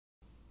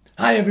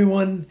Hi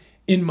everyone!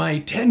 In my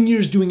 10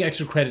 years doing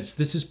extra credits,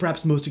 this is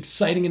perhaps the most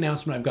exciting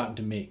announcement I've gotten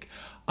to make.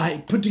 I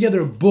put together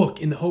a book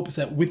in the hopes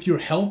that with your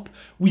help,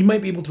 we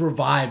might be able to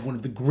revive one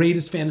of the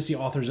greatest fantasy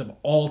authors of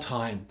all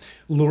time,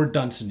 Lord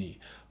Dunsany.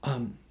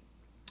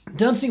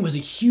 Dunsany was a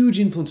huge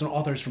influence on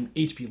authors from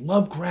H.P.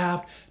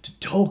 Lovecraft to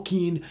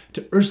Tolkien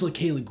to Ursula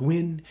K. Le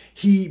Guin.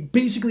 He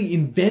basically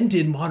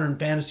invented modern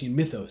fantasy and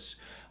mythos.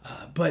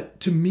 But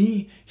to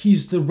me,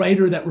 he's the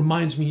writer that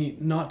reminds me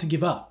not to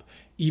give up,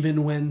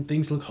 even when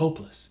things look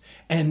hopeless.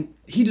 And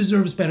he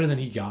deserves better than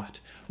he got.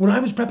 When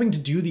I was prepping to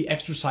do the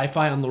extra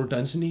sci-fi on Lord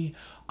Dunsany,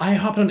 I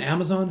hopped on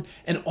Amazon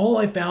and all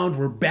I found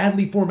were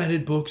badly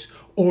formatted books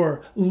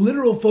or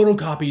literal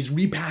photocopies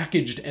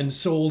repackaged and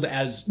sold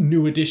as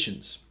new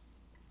editions.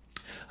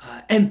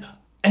 And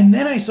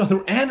then I saw there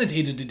were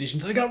annotated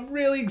editions, and I got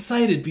really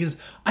excited because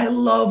I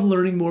love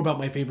learning more about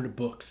my favorite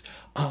books.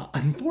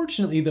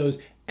 Unfortunately, those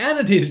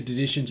annotated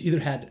editions either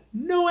had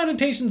no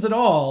annotations at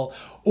all,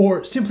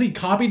 or simply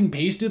copied and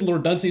pasted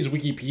Lord Dunsany's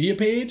Wikipedia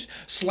page,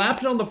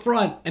 slapped it on the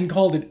front, and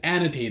called it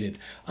annotated.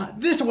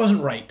 This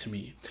wasn't right to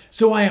me.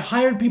 So I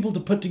hired people to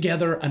put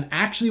together an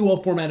actually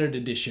well-formatted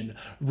edition,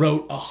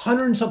 wrote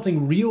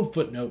 100-something real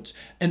footnotes,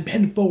 and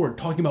penned forward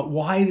talking about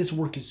why this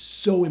work is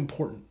so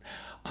important.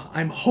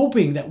 I'm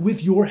hoping that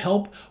with your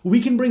help,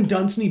 we can bring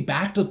Dunsany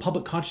back to the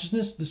public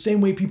consciousness the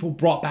same way people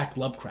brought back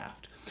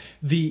Lovecraft.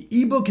 The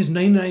ebook is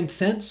 99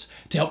 cents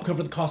to help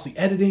cover the costly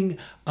editing.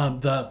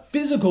 The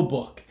physical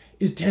book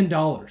is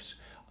 $10.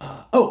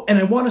 Oh, and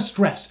I want to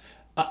stress,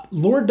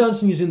 Lord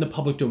Dunsany is in the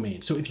public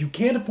domain. So if you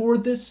can't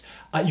afford this,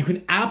 you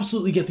can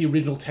absolutely get the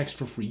original text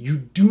for free. You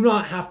do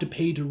not have to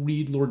pay to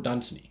read Lord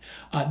Dunsany.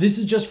 This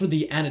is just for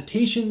the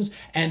annotations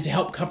and to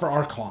help cover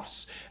our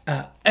costs.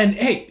 And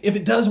hey, if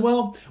it does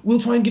well, we'll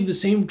try and give the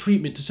same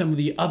treatment to some of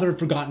the other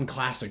forgotten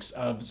classics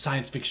of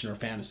science fiction or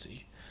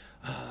fantasy.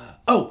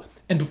 Oh,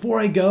 and before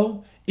I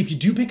go, if you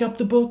do pick up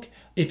the book,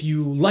 if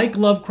you like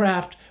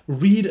Lovecraft,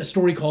 read a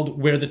story called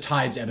Where the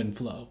Tides Ebb and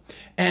Flow.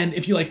 And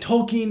if you like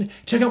Tolkien,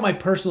 check out my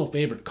personal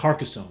favorite,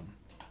 Carcassonne.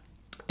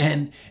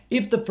 And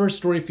if the first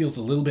story feels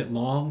a little bit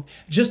long,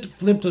 just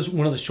flip to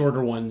one of the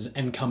shorter ones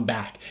and come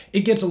back.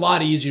 It gets a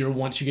lot easier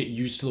once you get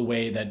used to the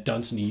way that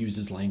Dunsany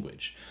uses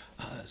language.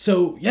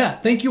 So yeah,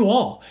 thank you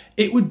all.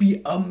 It would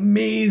be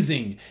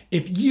amazing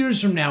if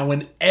years from now,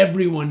 when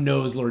everyone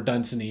knows Lord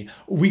Dunsany,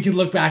 we could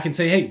look back and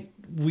say, hey,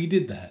 we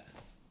did that.